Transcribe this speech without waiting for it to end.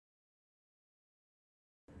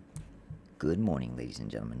Good morning, ladies and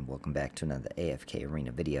gentlemen. Welcome back to another AFK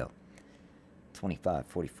Arena video.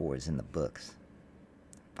 2544 is in the books.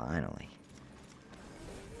 Finally.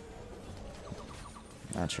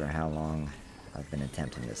 Not sure how long I've been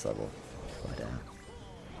attempting this level, but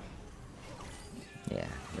yeah,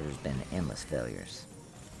 there's been endless failures.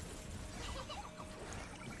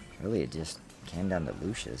 Really, it just came down to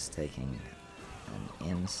Lucius taking an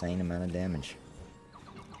insane amount of damage.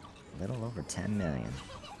 A little over 10 million.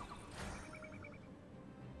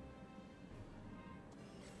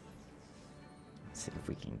 Let's see if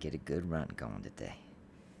we can get a good run going today.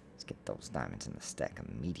 Let's get those diamonds in the stack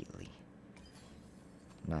immediately.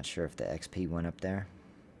 I'm not sure if the XP went up there.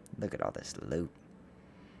 Look at all this loot.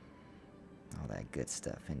 All that good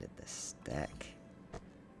stuff into the stack.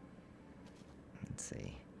 Let's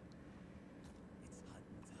see.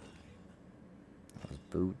 Those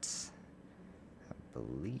boots. I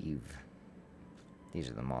believe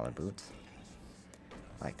these are the Mauler boots.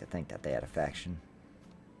 I like to think that they had a faction.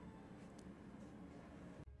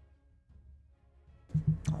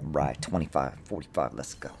 Alright, 2545,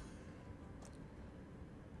 let's go.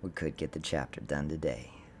 We could get the chapter done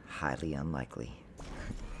today. Highly unlikely,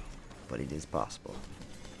 but it is possible.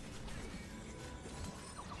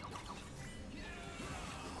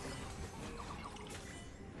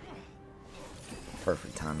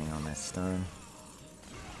 Perfect timing on that stun.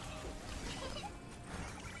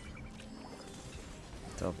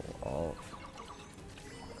 Double alt.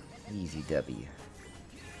 Easy W.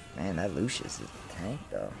 Man, that Lucius is a tank,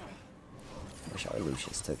 though. Wish our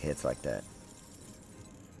Lucius took hits like that.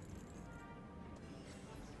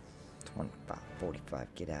 25,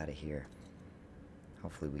 45, get out of here.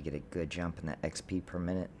 Hopefully we get a good jump in the XP per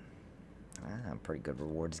minute. Pretty good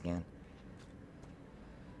rewards again.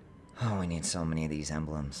 Oh, we need so many of these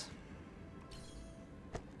emblems.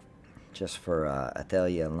 Just for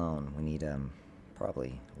Athalia alone, we need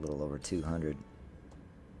probably a little over 200.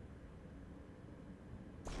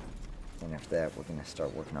 And after that, we're going to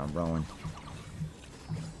start working on Rowan.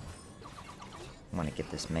 I want to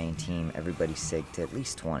get this main team, everybody sig to at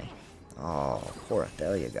least 20. Oh, poor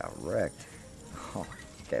Athalia got wrecked. Oh,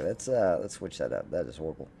 okay, let's switch that up. That is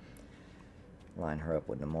horrible. Line her up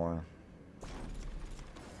with Namora.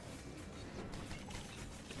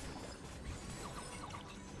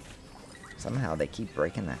 Somehow they keep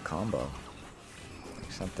breaking that combo.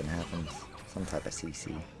 Like something happens, some type of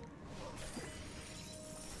CC.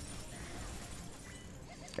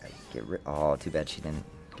 Oh, too bad she didn't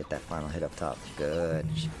get that final hit up top. Good.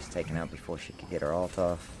 She was taken out before she could get her ult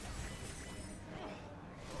off.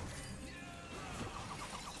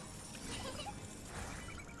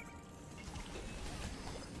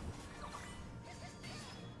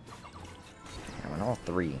 And when all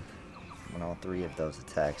three of those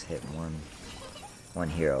attacks hit one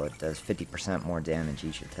hero, it does 50% more damage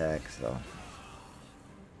each attack. So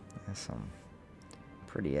that's some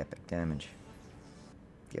pretty epic damage.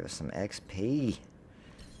 Give us some XP.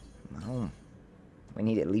 Come on. We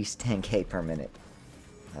need at least 10k per minute.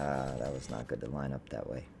 That was not good to line up that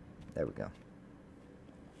way. There we go.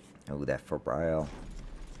 Oh, that Febrile.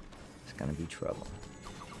 It's gonna be trouble.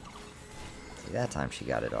 See, that time she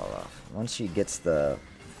got it all off. Once she gets the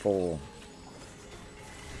full...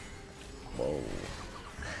 Whoa.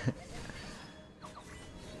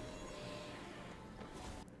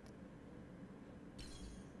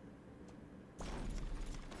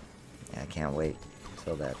 I can't wait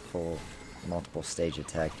until that full multiple stage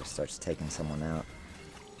attack just starts taking someone out.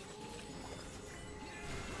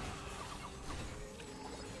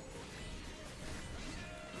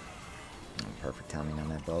 Perfect timing on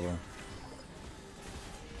that bubble.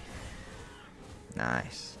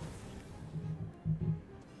 Nice.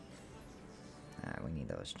 We need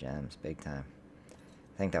those gems big time.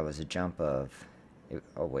 I think that was a jump of...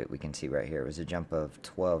 oh wait, we can see right here. It was a jump of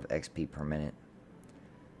 12 XP per minute.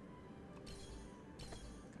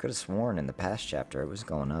 Could have sworn in the past chapter it was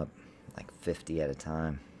going up like 50 at a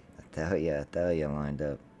time. Athalia lined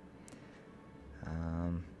up.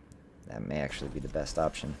 That may actually be the best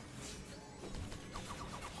option.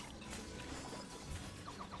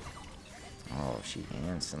 Oh, she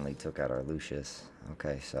instantly took out our Lucius.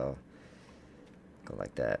 Okay, so go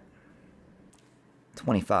like that.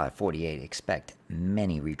 25-48. Expect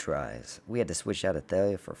many retries. We had to switch out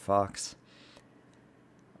Athalia for Fox.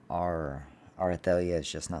 Our Athalia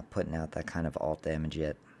is just not putting out that kind of ult damage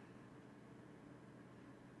yet.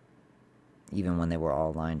 Even when they were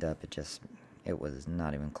all lined up, it was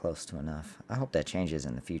not even close to enough. I hope that changes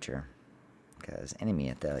in the future, because enemy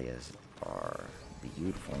Athalias are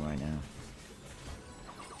beautiful right now.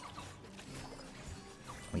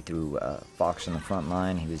 We threw Fox in the front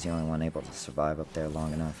line. He was the only one able to survive up there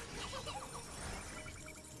long enough.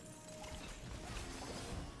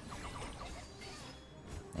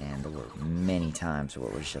 And there were many times where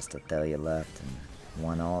it was just Athalia left and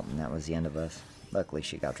one ult, and that was the end of us. Luckily,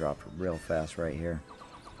 she got dropped real fast right here.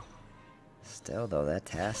 Still, though, that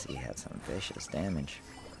Tassie had some vicious damage.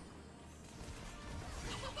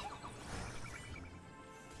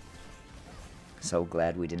 So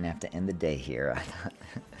glad we didn't have to end the day here.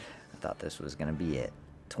 I thought this was going to be it.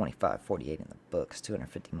 25.48 in the books,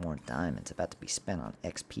 250 more diamonds about to be spent on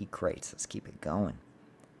XP crates. Let's keep it going.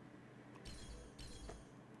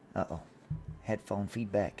 Uh-oh. Headphone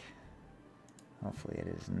feedback. Hopefully it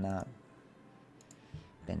has not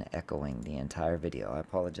been echoing the entire video. I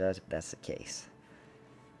apologize if that's the case.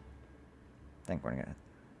 I think we're going to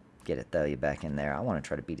get Athalia back in there. I want to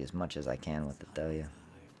try to beat as much as I can with Athalia.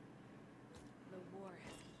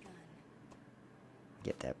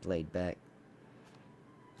 Get that blade back.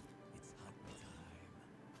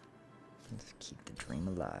 Let's keep the dream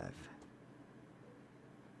alive.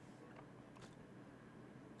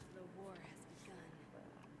 The war has begun.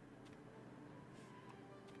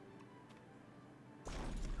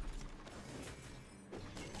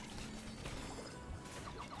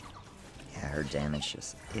 Yeah, her damage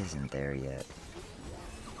just isn't there yet.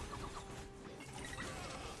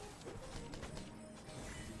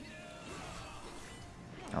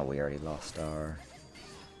 Oh, we already lost our...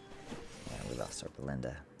 Yeah, we lost our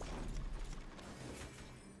Belinda.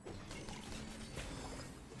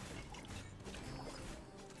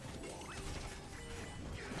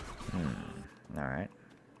 Alright.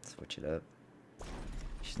 Switch it up.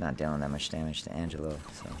 She's not dealing that much damage to Angelo,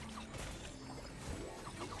 so...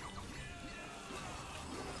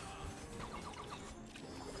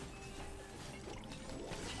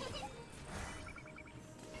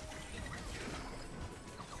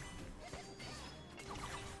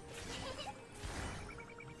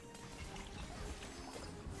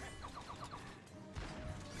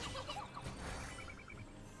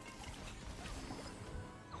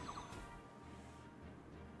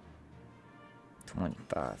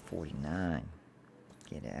 $25.49.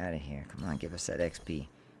 Get out of here. Come on, give us that XP.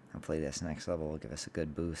 Hopefully this next level will give us a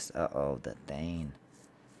good boost. Uh-oh, the Thane.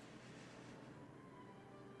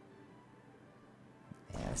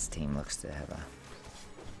 Yeah, this team looks to have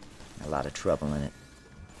a lot of trouble in it.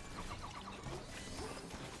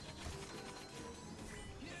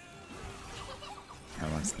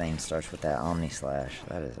 And once Thane starts with that Omni Slash,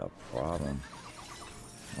 that is a problem.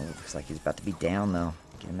 Oh, looks like he's about to be down, though.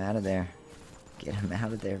 Get him out of there. Get him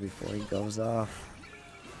out of there before he goes off.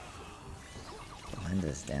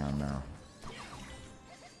 Belinda's down though.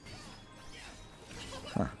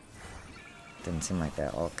 Huh. Didn't seem like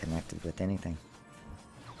that all connected with anything.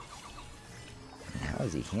 And how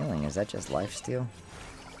is he healing? Is that just lifesteal?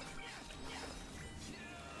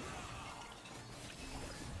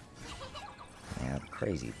 Yeah,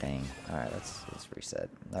 crazy thing. Alright, let's reset.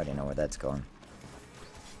 I already know where that's going.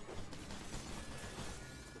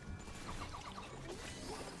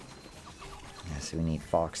 So we need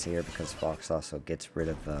Fox here because Fox also gets rid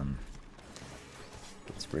of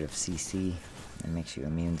CC and makes you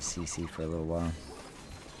immune to CC for a little while.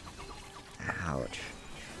 Ouch.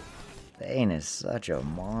 Thane is such a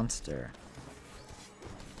monster.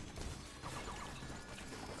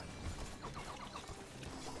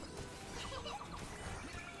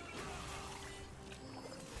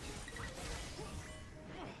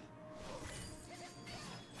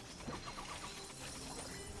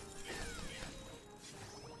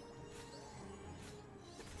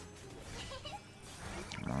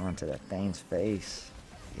 To that Thane's face.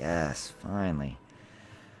 Yes, finally.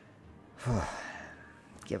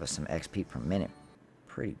 Give us some XP per minute.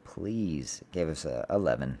 Pretty please. It gave us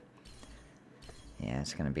 11. Yeah,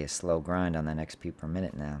 it's going to be a slow grind on that XP per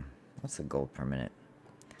minute now. What's the gold per minute?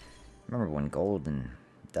 Remember when gold and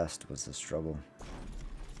dust was the struggle.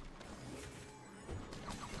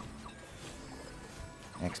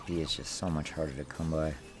 XP is just so much harder to come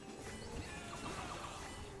by.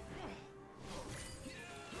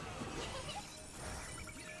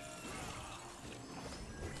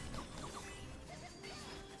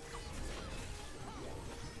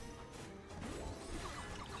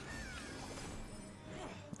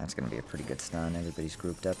 That's going to be a pretty good stun. Everybody's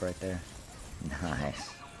grouped up right there. Nice.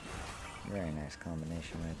 Very nice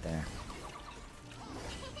combination right there.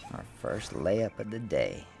 Our first layup of the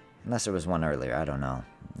day. Unless there was one earlier, I don't know.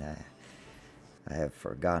 I have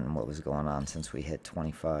forgotten what was going on since we hit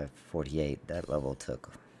 25.48. That level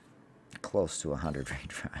took close to 100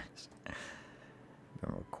 retries.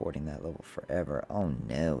 Been recording that level forever. Oh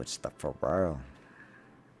no, it's the Ferraro.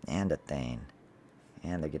 and a Thane.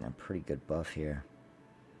 And they're getting a pretty good buff here.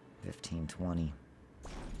 15, 20.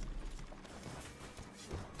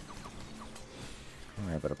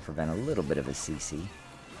 We're able to prevent a little bit of a CC.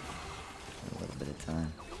 A little bit of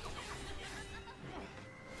time.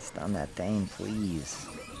 Stun that Thane, please.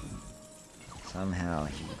 Somehow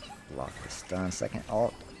he blocked the stun. Second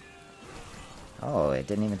ult. Oh, it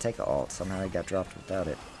didn't even take an ult. Somehow he got dropped without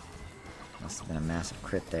it. Must have been a massive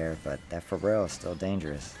crit there, but that Pharrell is still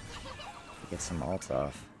dangerous. Get some ults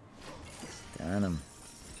off. Stun him.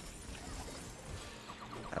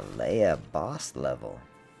 Athalia boss level.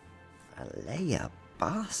 Athalia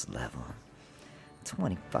boss level.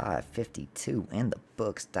 2552 in the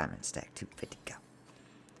books. Diamond stack 250 go.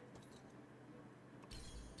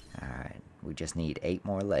 Alright, we just need 8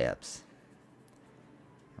 more layups.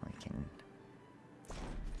 We can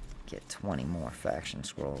get 20 more faction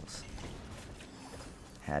scrolls.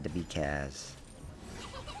 Had to be Kaz.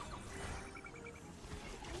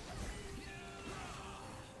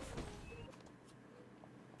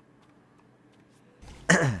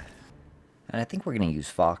 And I think we're going to use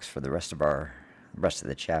Fox for the rest of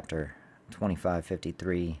the chapter.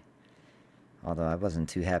 2553. Although I wasn't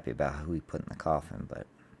too happy about who we put in the coffin, but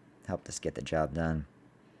helped us get the job done.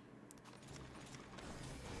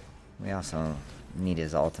 We also need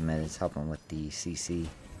his ultimate. It's helping with the CC.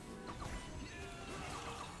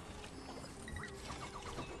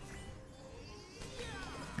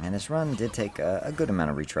 And this run did take a good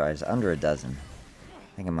amount of retries, under a dozen.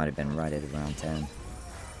 I think it might have been right at around 10.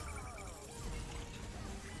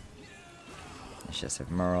 It's just if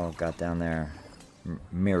Muriel got down there,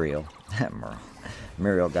 Muriel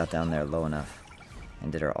got down there low enough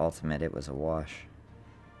and did her ultimate, it was a wash.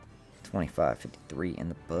 2553 in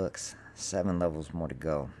the books. 7 levels more to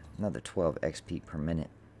go. Another 12 XP per minute.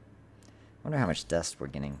 Wonder how much dust we're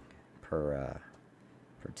getting per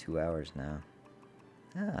 2 hours now.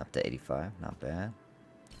 Up to 85, not bad.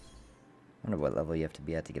 Wonder what level you have to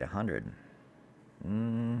be at to get 100.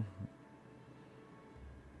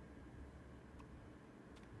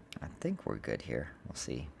 I think we're good here. We'll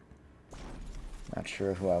see. Not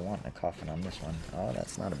sure who I want in a coffin on this one. Oh,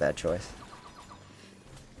 that's not a bad choice.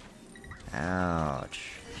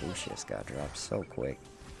 Ouch. Lucius got dropped so quick.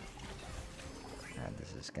 God,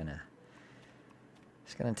 this is gonna...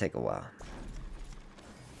 It's gonna take a while.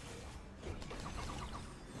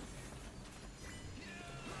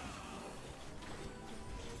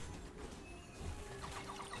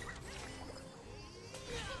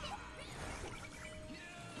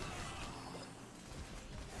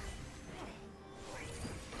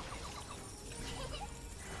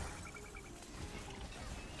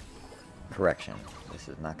 Correction. This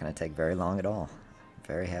is not going to take very long at all.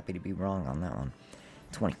 Very happy to be wrong on that one.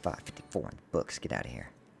 2554 in the books. Get out of here.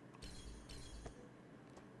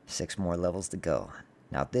 6 more levels to go.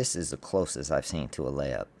 Now this is the closest I've seen to a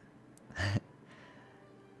layup.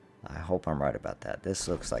 I hope I'm right about that. This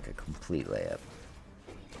looks like a complete layup.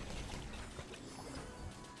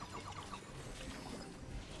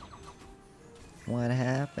 What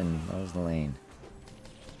happened, Rosaline?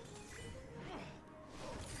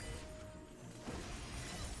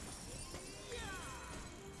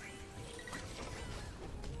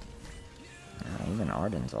 Even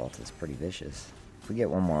Arden's ult is pretty vicious. If we get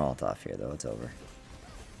one more ult off here, though, it's over.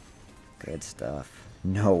 Good stuff.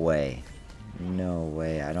 No way. No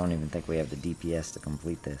way. I don't even think we have the DPS to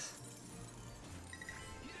complete this.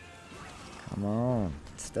 Come on.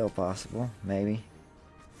 It's still possible. Maybe.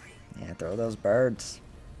 Yeah, throw those birds.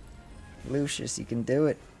 Lucius, you can do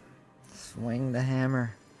it. Swing the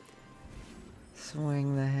hammer.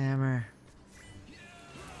 Swing the hammer.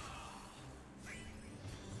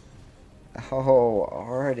 Oh,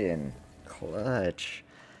 Arden. Clutch.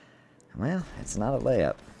 Well, it's not a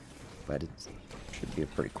layup, but it should be a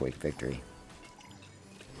pretty quick victory.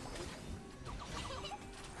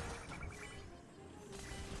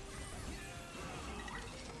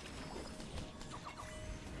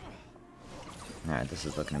 Alright, this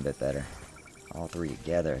is looking a bit better. All 3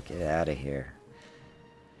 together. Get out of here.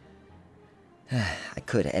 I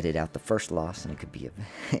could edit out the first loss and it could be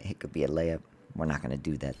a layup. We're not going to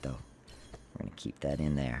do that though. We're going to keep that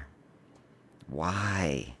in there.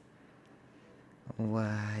 Why?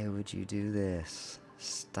 Why would you do this?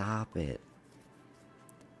 Stop it.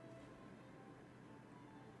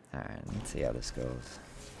 Alright, let's see how this goes.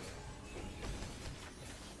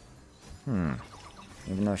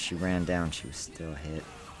 Even though she ran down, she was still hit.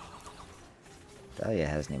 Athalia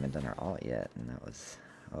hasn't even done her ult yet, and that was...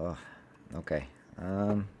 Oh, okay.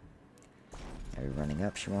 Are we running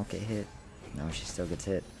up? She won't get hit. No, she still gets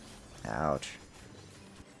hit. Ouch.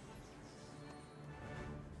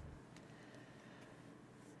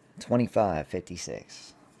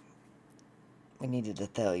 25-56. We needed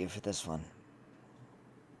Athalia for this one.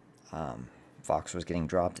 Fox was getting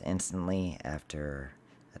dropped instantly after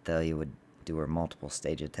Athalia would do her multiple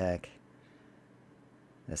stage attack.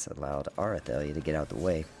 This allowed our Athalia to get out the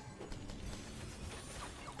way.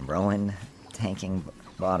 Rowan tanking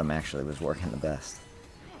bottom actually was working the best.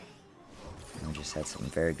 And we just had some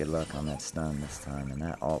very good luck on that stun this time, and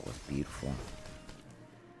that ult was beautiful.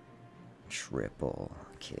 Triple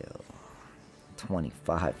kill.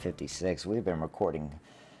 25-56. We've been recording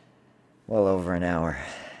well over an hour.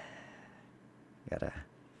 Gotta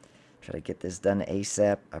try to get this done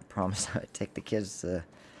ASAP. I promised I'd take the kids to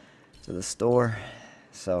the store.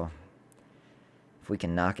 So, if we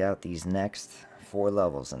can knock out these next 4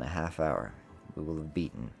 levels in a half hour, we will have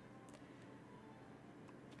beaten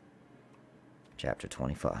Chapter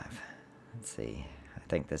 25. Let's see. I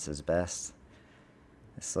think this is best.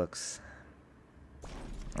 This looks...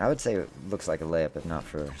 I would say it looks like a layup, if not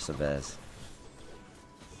for Savez.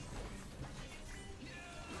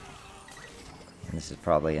 And this is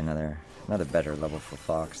probably another better level for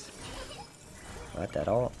Fox. But that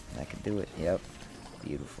ult, that could do it. Yep.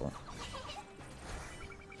 Beautiful.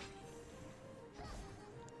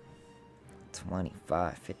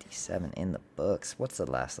 25-57 in the books. What's the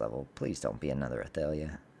last level? Please don't be another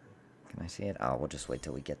Athalia. Can I see it? Oh, we'll just wait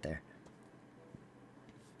till we get there.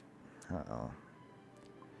 Uh-oh.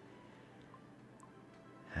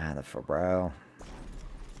 Ah, the Fabral.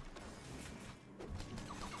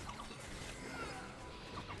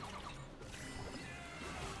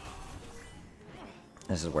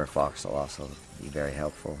 This is where Fox will also be very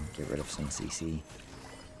helpful. Get rid of some CC.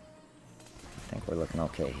 I think we're looking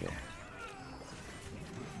okay here.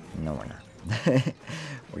 No, we're not.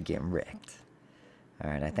 We're getting wrecked.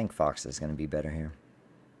 Alright, I think Fox is going to be better here.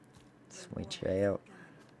 Switch out.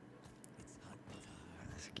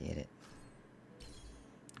 Let's get it.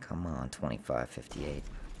 Come on, 25-58.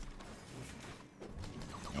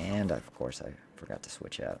 And, of course, I forgot to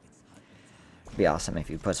switch out. It'd be awesome if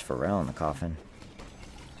he puts Pharrell in the coffin.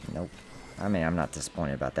 Nope. I mean, I'm not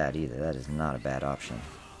disappointed about that either. That is not a bad option.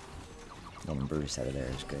 Getting Bruce out of there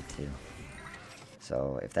is good, too.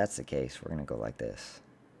 So, if that's the case, we're going to go like this.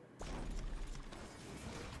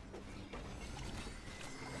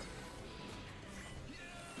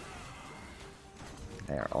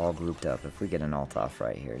 They are all grouped up. If we get an ult off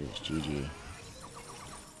right here, it is GG.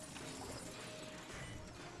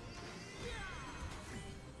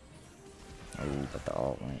 Oh, but the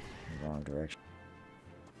ult went in the wrong direction.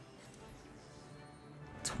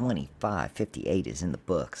 25-58 is in the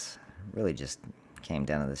books. Really just came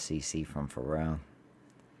down to the CC from Pharrell.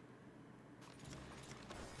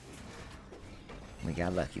 We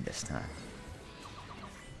got lucky this time.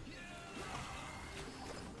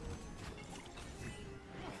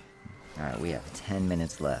 Alright, we have 10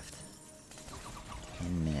 minutes left.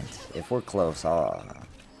 10 minutes. If we're close,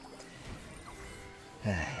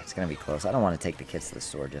 it's gonna be close. I don't want to take the kids to the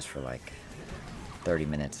store just for like 30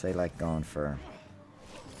 minutes. They like going for...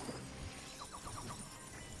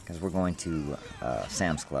 Because we're going to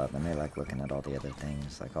Sam's Club, and they like looking at all the other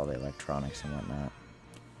things, like all the electronics and whatnot.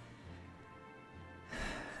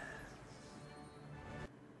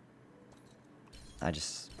 I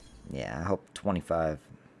hope 25-60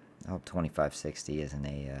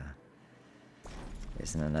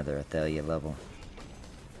 isn't another Athalia level.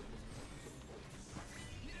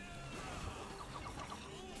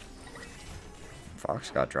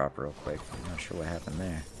 Fox got dropped real quick. I'm not sure what happened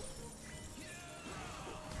there.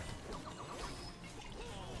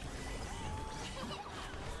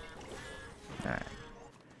 Alright.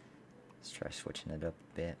 Let's try switching it up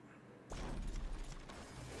a bit.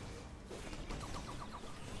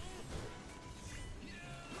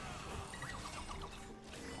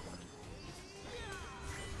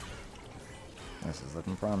 This is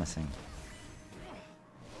looking promising.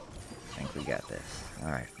 I think we got this.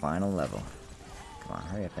 Alright, final level. Come on,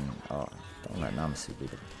 hurry up and... Oh, don't let Namasu be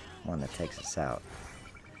the one that takes us out.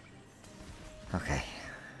 Okay.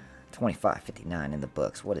 25-59 in the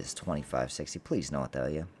books. What is 25-60? Please no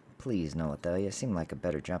Athalia. Please no Athalia. Seemed like a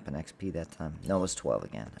better jump in XP that time. No, it was 12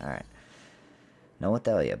 again. Alright. No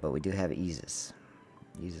Athalia, but we do have Aegis.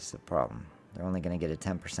 Aegis is the problem. They're only going to get a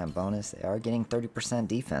 10% bonus. They are getting 30%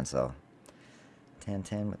 defense, though.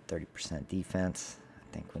 10-10 with 30% defense.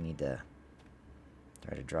 I think we need to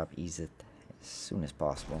try to drop Aegis as soon as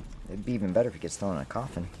possible. It'd be even better if he gets thrown in a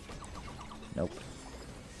coffin. Nope.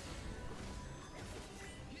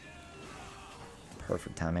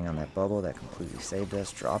 Perfect timing on that bubble. That completely saved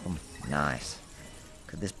us. Drop him. Nice.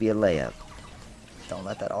 Could this be a layup? Don't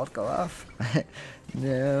let that ult go off.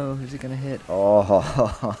 No, who's it gonna hit?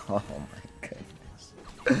 Oh, my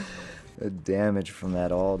goodness. The damage from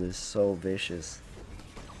that ult is so vicious.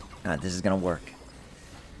 Alright, this is gonna work.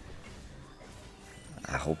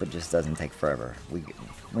 I hope it just doesn't take forever.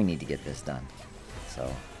 We need to get this done. So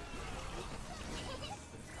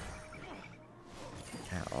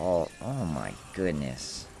that ult, oh my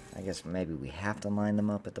goodness. I guess maybe we have to line them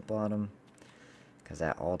up at the bottom, because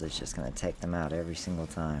that ult is just gonna take them out every single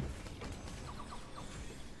time.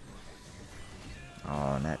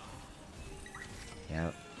 Oh, and that,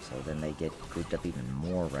 yep. So then they get grouped up even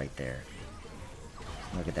more right there.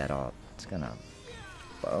 Look at that ult. It's gonna,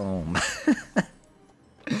 boom.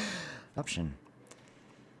 Option.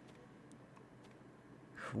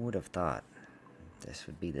 Who would have thought this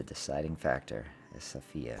would be the deciding factor? Is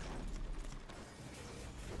Sophia.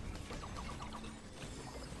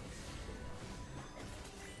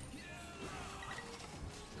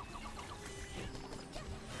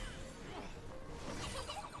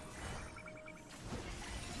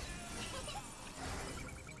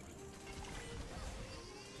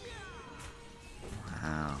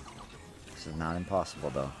 Wow. This is not impossible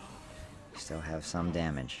though. Still have some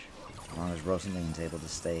damage. As long as Rosaline's able to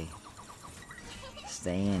stay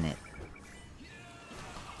in it.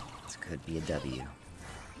 This could be a W.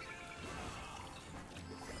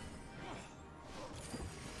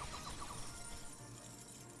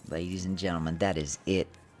 Ladies and gentlemen, that is it.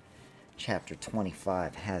 Chapter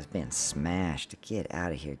 25 has been smashed. Get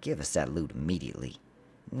out of here. Give us that loot immediately.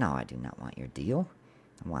 No, I do not want your deal.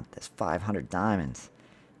 I want this 500 diamonds.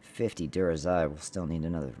 50 Durazai. We'll still need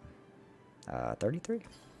another 33?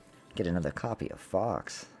 Get another copy of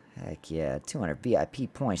Fox. Heck yeah. 200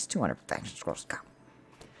 VIP points. 200 faction scrolls. Go.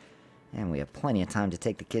 And we have plenty of time to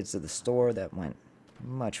take the kids to the store. That went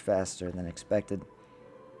much faster than expected.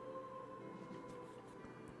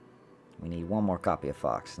 We need one more copy of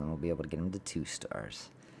Fox, and then we'll be able to get him to 2 stars.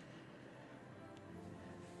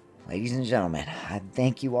 Ladies and gentlemen, I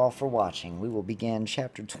thank you all for watching. We will begin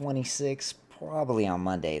Chapter 26 probably on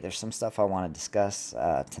Monday. There's some stuff I want to discuss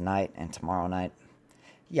tonight and tomorrow night.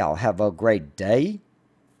 Y'all have a great day.